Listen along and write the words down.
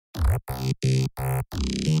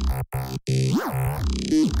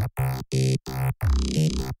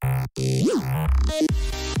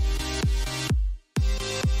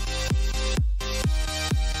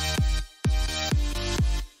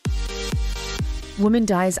Woman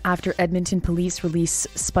dies after Edmonton police release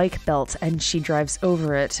spike belt and she drives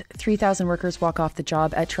over it. 3,000 workers walk off the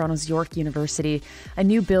job at Toronto's York University. A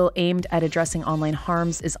new bill aimed at addressing online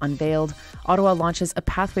harms is unveiled. Ottawa launches a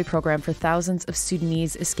pathway program for thousands of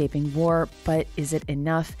Sudanese escaping war, but is it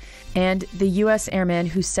enough? And the U.S. airman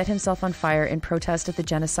who set himself on fire in protest at the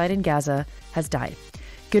genocide in Gaza has died.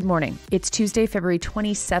 Good morning. It's Tuesday, February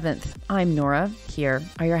 27th. I'm Nora. Here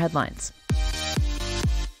are your headlines.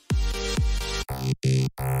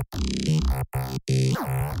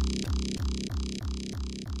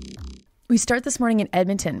 We start this morning in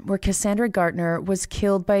Edmonton, where Cassandra Gartner was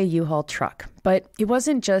killed by a U-Haul truck. But it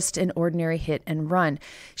wasn't just an ordinary hit and run.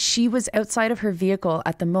 She was outside of her vehicle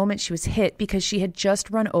at the moment she was hit because she had just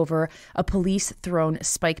run over a police-thrown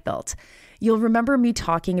spike belt. You'll remember me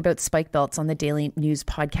talking about spike belts on the Daily News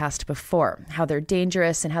podcast before, how they're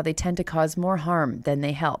dangerous and how they tend to cause more harm than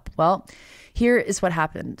they help. Well, here is what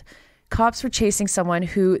happened. Cops were chasing someone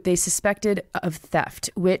who they suspected of theft,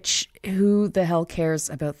 which who the hell cares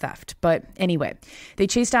about theft? But anyway, they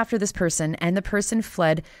chased after this person and the person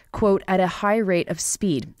fled, quote, at a high rate of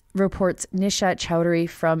speed, reports Nishat Chowdhury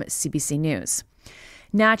from CBC News.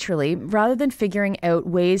 Naturally, rather than figuring out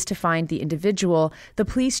ways to find the individual, the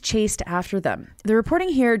police chased after them. The reporting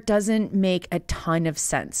here doesn't make a ton of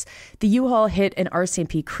sense. The U-Haul hit an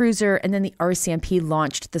RCMP cruiser, and then the RCMP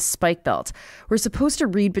launched the spike belt. We're supposed to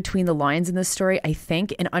read between the lines in this story, I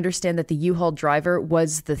think, and understand that the U-Haul driver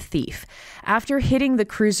was the thief. After hitting the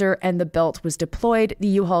cruiser and the belt was deployed, the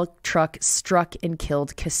U-Haul truck struck and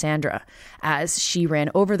killed Cassandra as she ran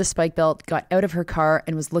over the spike belt, got out of her car,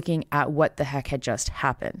 and was looking at what the heck had just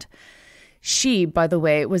happened. She, by the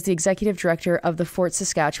way, was the executive director of the Fort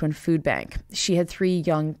Saskatchewan Food Bank. She had 3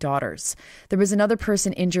 young daughters. There was another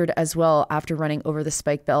person injured as well after running over the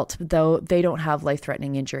spike belt, though they don't have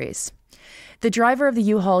life-threatening injuries. The driver of the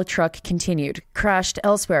U-Haul truck continued, crashed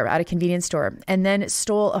elsewhere at a convenience store, and then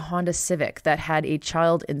stole a Honda Civic that had a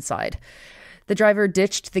child inside. The driver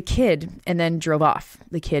ditched the kid and then drove off.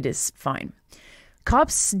 The kid is fine.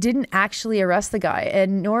 Cops didn't actually arrest the guy,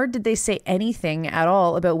 and nor did they say anything at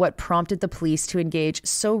all about what prompted the police to engage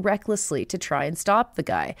so recklessly to try and stop the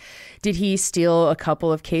guy. Did he steal a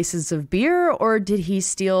couple of cases of beer, or did he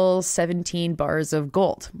steal 17 bars of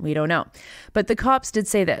gold? We don't know. But the cops did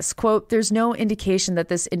say this, quote, "There's no indication that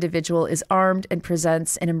this individual is armed and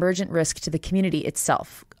presents an emergent risk to the community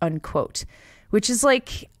itself," unquote. Which is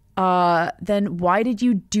like, then why did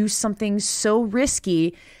you do something so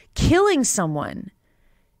risky, killing someone,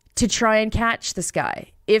 to try and catch this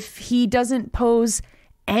guy? If he doesn't pose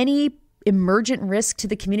any emergent risk to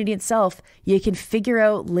the community itself, you can figure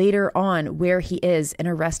out later on where he is and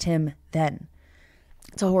arrest him then.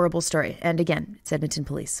 It's a horrible story. And again, it's Edmonton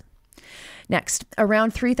Police. Next,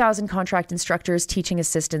 around 3,000 contract instructors, teaching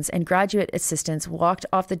assistants, and graduate assistants walked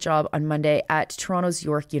off the job on Monday at Toronto's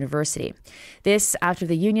York University. This after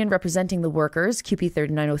the union representing the workers, CUPE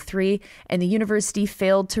 3903, and the university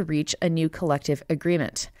failed to reach a new collective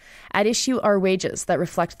agreement. At issue are wages that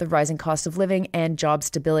reflect the rising cost of living and job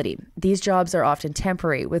stability. These jobs are often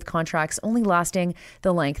temporary, with contracts only lasting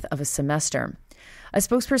the length of a semester. A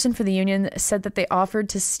spokesperson for the union said that they offered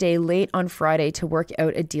to stay late on Friday to work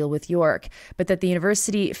out a deal with York, but that the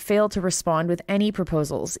university failed to respond with any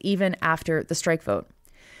proposals, even after the strike vote.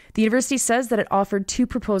 The university says that it offered 2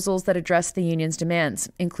 proposals that addressed the union's demands,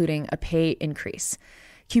 including a pay increase.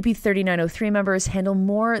 CUPE 3903 members handle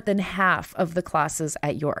more than half of the classes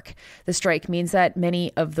at York. The strike means that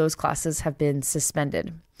many of those classes have been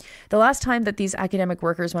suspended. The last time that these academic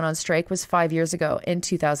workers went on strike was 5 years ago in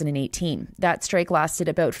 2018. That strike lasted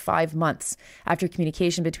about 5 months after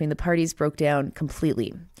communication between the parties broke down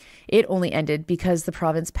completely. It only ended because the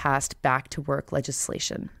province passed back to work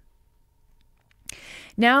legislation.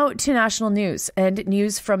 Now to national news and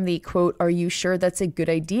news from the, quote, "Are you sure that's a good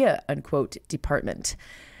idea?" unquote, department.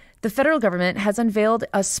 The federal government has unveiled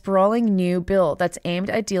a sprawling new bill that's aimed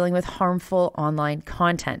at dealing with harmful online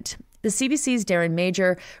content. The CBC's Darren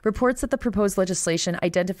Major reports that the proposed legislation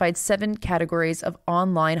identified 7 categories of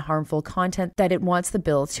online harmful content that it wants the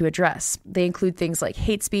bill to address. They include things like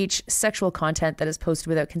hate speech, sexual content that is posted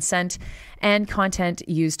without consent, and content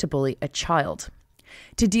used to bully a child.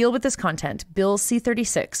 To deal with this content, Bill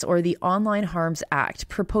C-36, or the Online Harms Act,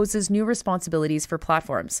 proposes new responsibilities for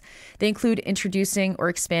platforms. They include introducing or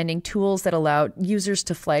expanding tools that allow users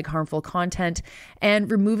to flag harmful content and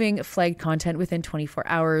removing flagged content within 24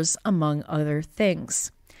 hours, among other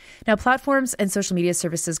things. Now, platforms and social media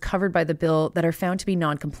services covered by the bill that are found to be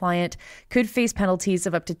non-compliant could face penalties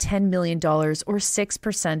of up to $10 million or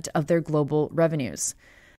 6% of their global revenues.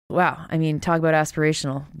 Wow, I mean, talk about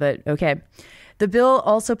aspirational, but okay. The bill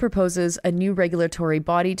also proposes a new regulatory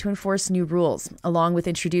body to enforce new rules, along with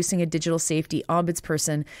introducing a digital safety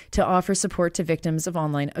ombudsperson to offer support to victims of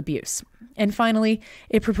online abuse. And finally,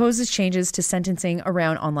 it proposes changes to sentencing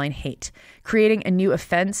around online hate, creating a new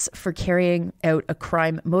offense for carrying out a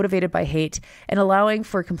crime motivated by hate and allowing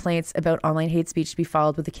for complaints about online hate speech to be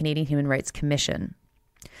filed with the Canadian Human Rights Commission.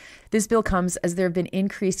 This bill comes as there have been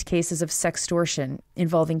increased cases of sextortion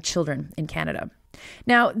involving children in Canada.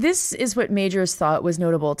 Now, this is what Majors thought was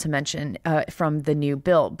notable to mention from the new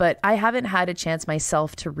bill, but I haven't had a chance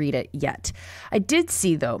myself to read it yet. I did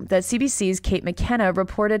see, though, that CBC's Kate McKenna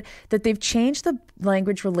reported that they've changed the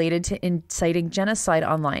language related to inciting genocide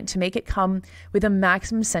online to make it come with a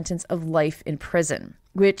maximum sentence of life in prison,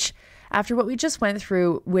 which, after what we just went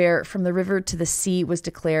through, where From the River to the Sea was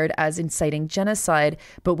declared as inciting genocide,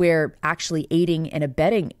 but where actually aiding and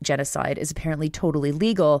abetting genocide is apparently totally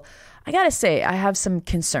legal, I gotta say, I have some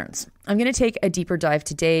concerns. I'm going to take a deeper dive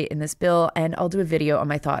today in this bill, and I'll do a video on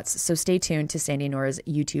my thoughts, so stay tuned to Sandy and Nora's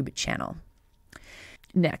YouTube channel.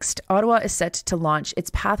 Next, Ottawa is set to launch its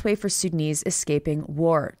Pathway for Sudanese Escaping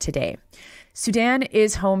War today. Sudan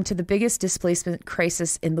is home to the biggest displacement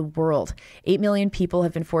crisis in the world. 8 million people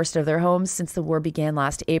have been forced out of their homes since the war began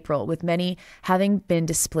last April, with many having been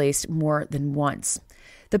displaced more than once.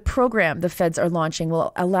 The program the feds are launching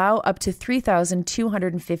will allow up to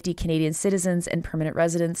 3,250 Canadian citizens and permanent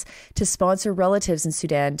residents to sponsor relatives in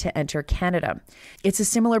Sudan to enter Canada. It's a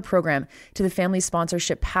similar program to the family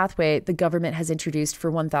sponsorship pathway the government has introduced for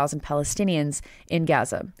 1,000 Palestinians in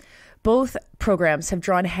Gaza. Both programs have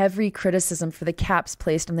drawn heavy criticism for the caps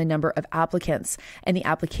placed on the number of applicants and the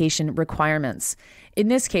application requirements. In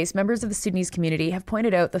this case, members of the Sudanese community have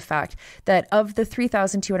pointed out the fact that of the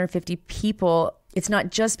 3,250 people, it's not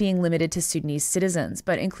just being limited to Sudanese citizens,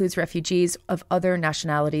 but includes refugees of other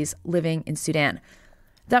nationalities living in Sudan.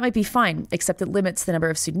 That might be fine, except it limits the number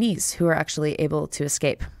of Sudanese who are actually able to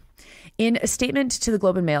escape. In a statement to the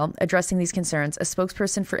Globe and Mail addressing these concerns, a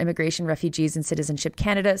spokesperson for Immigration, Refugees and Citizenship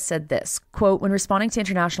Canada said this, quote, "When responding to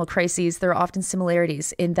international crises, there are often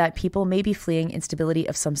similarities in that people may be fleeing instability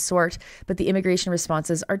of some sort, but the immigration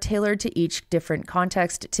responses are tailored to each different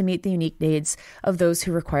context to meet the unique needs of those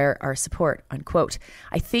who require our support," unquote.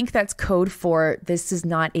 I think that's code for this is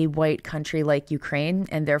not a white country like Ukraine,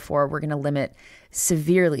 and therefore we're going to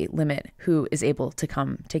severely limit who is able to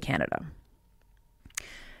come to Canada.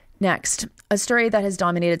 Next, a story that has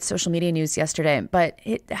dominated social media news yesterday, but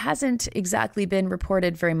it hasn't exactly been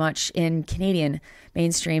reported very much in Canadian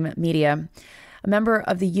mainstream media. A member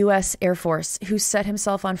of the U.S. Air Force who set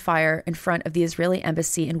himself on fire in front of the Israeli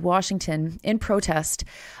embassy in Washington in protest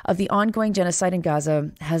of the ongoing genocide in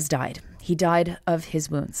Gaza has died. He died of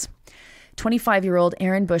his wounds. 25-year-old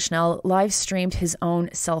Aaron Bushnell live-streamed his own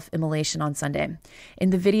self-immolation on Sunday. In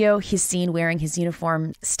the video, he's seen wearing his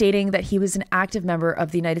uniform, stating that he was an active member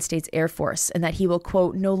of the United States Air Force and that he will,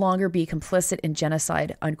 quote, "no longer be complicit in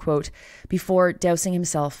genocide," unquote, before dousing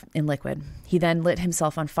himself in liquid. He then lit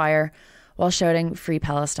himself on fire while shouting, "Free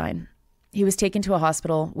Palestine." He was taken to a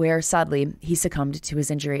hospital where, sadly, he succumbed to his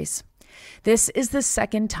injuries. This is the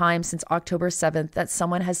second time since October 7th that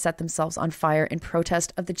someone has set themselves on fire in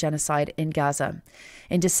protest of the genocide in Gaza.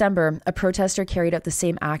 In December, a protester carried out the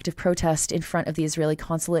same act of protest in front of the Israeli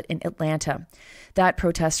consulate in Atlanta. That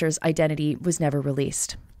protester's identity was never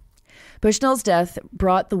released. Bushnell's death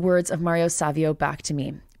brought the words of Mario Savio back to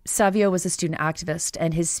me. Savio was a student activist,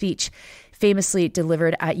 and his speech, famously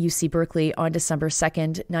delivered at UC Berkeley on December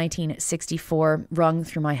 2nd, 1964, rung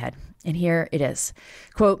through my head. And here it is.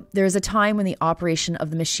 Quote, "There is a time when the operation of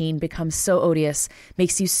the machine becomes so odious,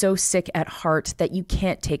 makes you so sick at heart that you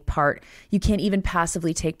can't take part. You can't even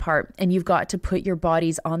passively take part. And you've got to put your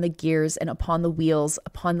bodies on the gears and upon the wheels,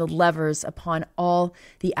 upon the levers, upon all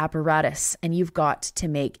the apparatus. And you've got to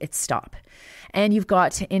make it stop. And you've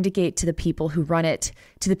got to indicate to the people who run it,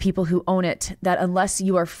 to the people who own it, that unless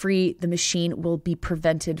you are free, the machine will be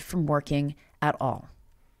prevented from working at all."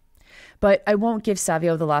 But I won't give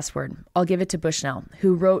Savio the last word. I'll give it to Bushnell,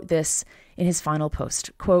 who wrote this in his final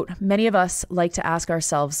post. Quote, "Many of us like to ask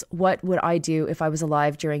ourselves, what would I do if I was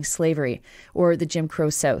alive during slavery or the Jim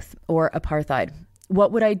Crow South or apartheid?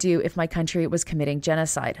 What would I do if my country was committing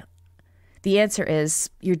genocide? The answer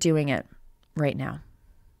is you're doing it right now."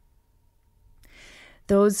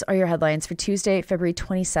 Those are your headlines for Tuesday, February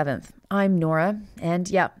 27th. I'm Nora, and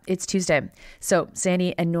yeah, it's Tuesday. So,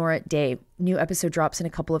 Sandy and Nora Day. New episode drops in a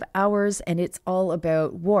couple of hours, and it's all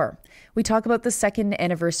about war. We talk about the second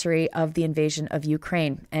anniversary of the invasion of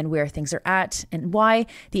Ukraine and where things are at and why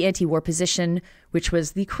the anti-war position, which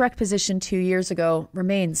was the correct position 2 years ago,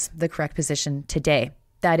 remains the correct position today.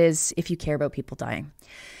 That is, if you care about people dying.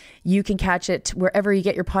 You can catch it wherever you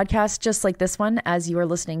get your podcast, just like this one, as you are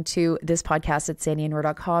listening to this podcast at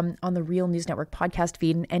sandyandnora.com, on the Real News Network podcast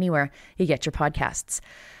feed, and anywhere you get your podcasts.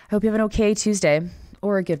 I hope you have an okay Tuesday,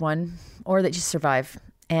 or a good one, or that you survive.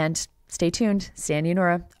 And stay tuned. Sandy and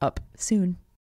Nora up soon.